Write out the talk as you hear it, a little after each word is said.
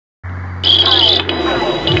No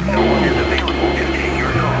one is available to take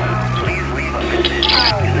your call. Please leave a message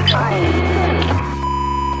after the tone.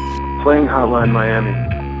 Playing Hotline Miami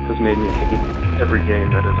has made me hate every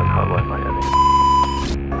game that isn't Hotline Miami.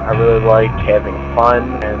 I really like having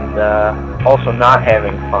fun and also not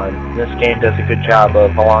having fun. This game does a good job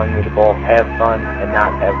of allowing me to both have fun and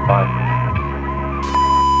not have fun.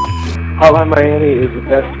 Hotline Miami is the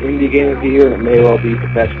best indie game of the year, and it may well be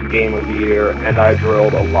the best game of the year, and I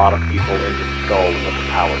drilled a lot of people into the skull with a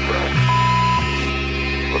power drill.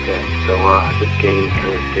 Okay, so this game is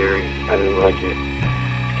kind of scary. I didn't like it.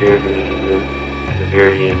 Scared me, and then at the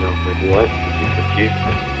very end I was like, what? This is confused.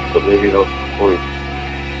 But maybe that was the point.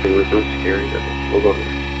 It was so scary that we'll go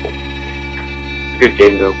there. It's a good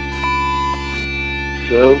game though.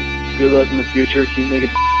 So, good luck in the future. Keep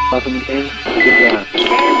making awesome games. Good job.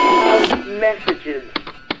 Messages.